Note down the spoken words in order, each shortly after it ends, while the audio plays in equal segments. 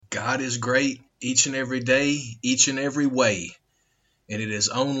God is great each and every day, each and every way. And it is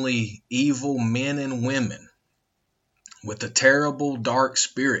only evil men and women with a terrible, dark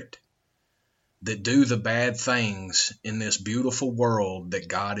spirit that do the bad things in this beautiful world that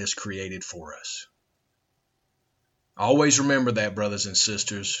God has created for us. Always remember that, brothers and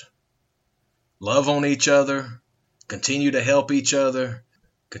sisters. Love on each other. Continue to help each other.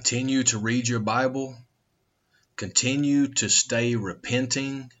 Continue to read your Bible. Continue to stay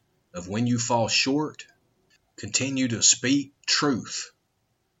repenting of when you fall short. Continue to speak truth,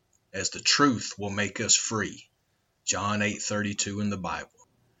 as the truth will make us free. John 8:32 in the Bible.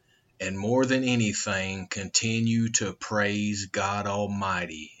 And more than anything, continue to praise God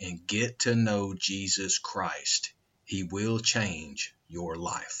Almighty and get to know Jesus Christ. He will change your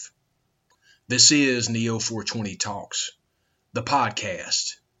life. This is Neo 420 Talks, the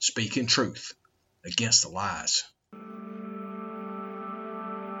podcast, speaking truth against the lies.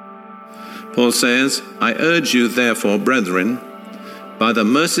 Paul says, I urge you therefore, brethren, by the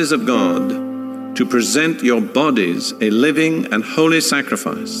mercies of God, to present your bodies a living and holy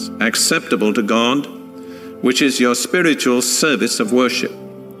sacrifice, acceptable to God, which is your spiritual service of worship.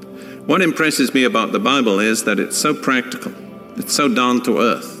 What impresses me about the Bible is that it's so practical. It's so down to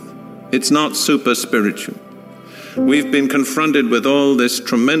earth. It's not super spiritual. We've been confronted with all this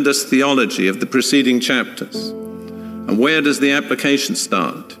tremendous theology of the preceding chapters. And where does the application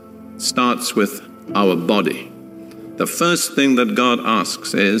start? It starts with our body. The first thing that God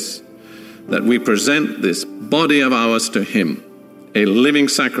asks is that we present this body of ours to Him, a living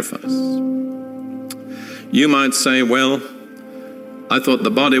sacrifice. You might say, well, I thought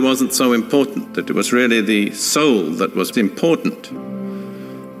the body wasn't so important, that it was really the soul that was important.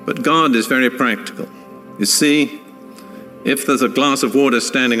 But God is very practical. You see, if there's a glass of water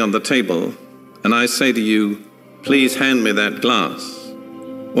standing on the table, and I say to you, please hand me that glass,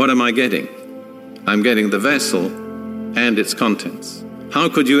 what am I getting? I'm getting the vessel and its contents. How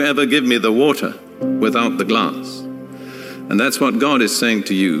could you ever give me the water without the glass? And that's what God is saying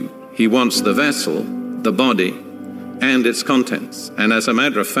to you. He wants the vessel, the body, and its contents. And as a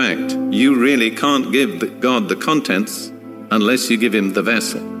matter of fact, you really can't give God the contents unless you give Him the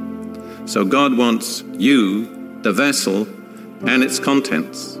vessel. So God wants you, the vessel, and its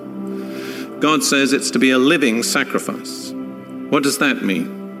contents. God says it's to be a living sacrifice. What does that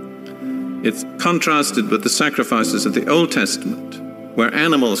mean? It's contrasted with the sacrifices of the Old Testament, where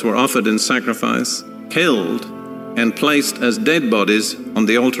animals were offered in sacrifice, killed, and placed as dead bodies on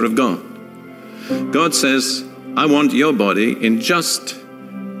the altar of God. God says, I want your body in just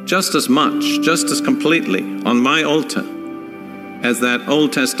as much, just as completely on my altar as that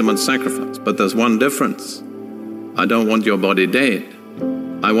Old Testament sacrifice. But there's one difference. I don't want your body dead.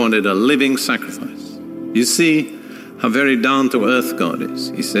 I wanted a living sacrifice. You see how very down-to-earth God is.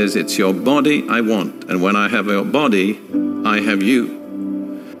 He says, it's your body I want, and when I have your body, I have you.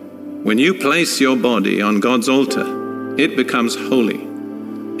 When you place your body on God's altar, it becomes holy.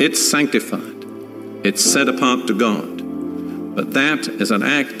 It's sanctified. It's set apart to God. But that is an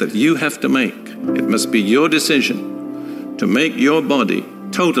act that you have to make. It must be your decision to make your body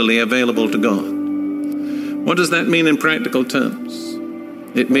totally available to God. What does that mean in practical terms?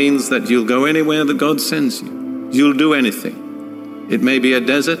 It means that you'll go anywhere that God sends you. You'll do anything. It may be a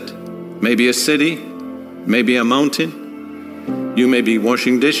desert, maybe a city, maybe a mountain. You may be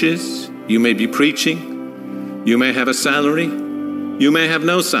washing dishes. You may be preaching. You may have a salary. You may have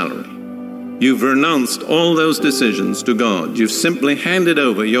no salary. You've renounced all those decisions to God. You've simply handed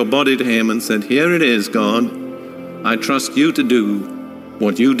over your body to Him and said, here it is, God. I trust you to do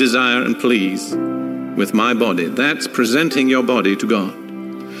what you desire and please with my body. That's presenting your body to God.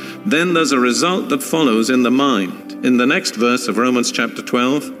 Then there's a result that follows in the mind. In the next verse of Romans chapter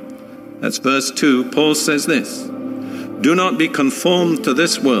 12, that's verse 2, Paul says this, do not be conformed to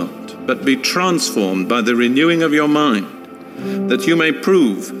this world, but be transformed by the renewing of your mind, that you may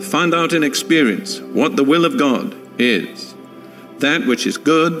prove, find out in experience what the will of God is, that which is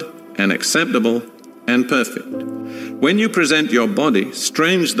good and acceptable and perfect. When you present your body,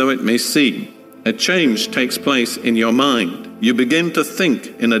 strange though it may seem, a change takes place in your mind. You begin to think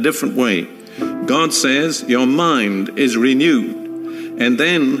in a different way. God says your mind is renewed. And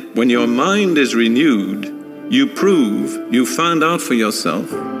then when your mind is renewed, you find out for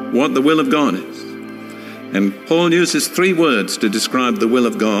yourself what the will of God is. And Paul uses 3 words to describe the will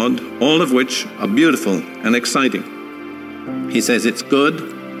of God, all of which are beautiful and exciting. He says it's good,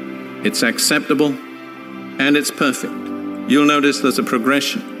 it's acceptable, and it's perfect. You'll notice there's a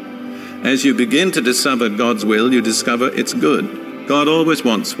progression. As you begin to discover God's will, you discover it's good. God always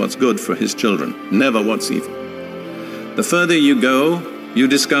wants what's good for His children, never what's evil. The further you go, you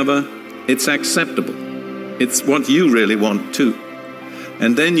discover it's acceptable. It's what you really want too.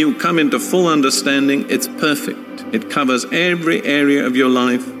 And then you come into full understanding it's perfect. It covers every area of your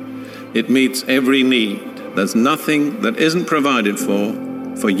life. It meets every need. There's nothing that isn't provided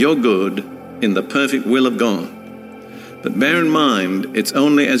for your good in the perfect will of God. But bear in mind, it's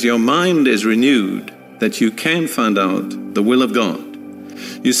only as your mind is renewed that you can find out the will of God.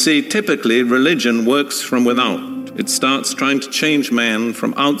 You see, typically religion works from without. It starts trying to change man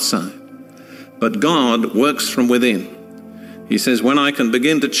from outside. But God works from within. He says, when I can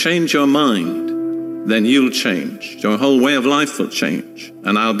begin to change your mind, then you'll change. Your whole way of life will change.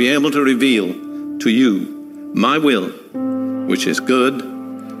 And I'll be able to reveal to you my will, which is good,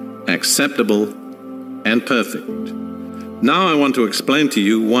 acceptable, and perfect. Now I want to explain to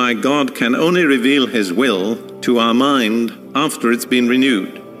you why God can only reveal His will to our mind after it's been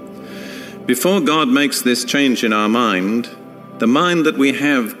renewed. Before God makes this change in our mind, the mind that we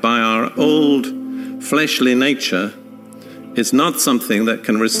have by our old fleshly nature is not something that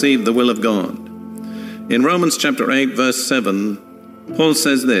can receive the will of God. In Romans chapter 8, verse 7, Paul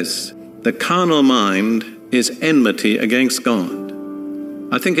says this, the carnal mind is enmity against God.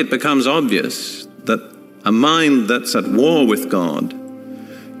 I think it becomes obvious that a mind that's at war with God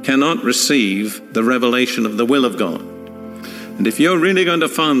cannot receive the revelation of the will of God. And if you're really going to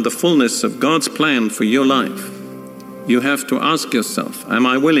find the fullness of God's plan for your life, you have to ask yourself, am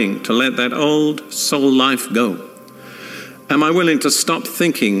I willing to let that old soul life go? Am I willing to stop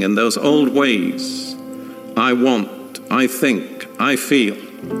thinking in those old ways? I want, I think, I feel.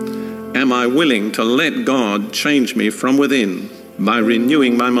 Am I willing to let God change me from within by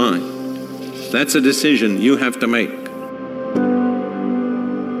renewing my mind? That's a decision you have to make.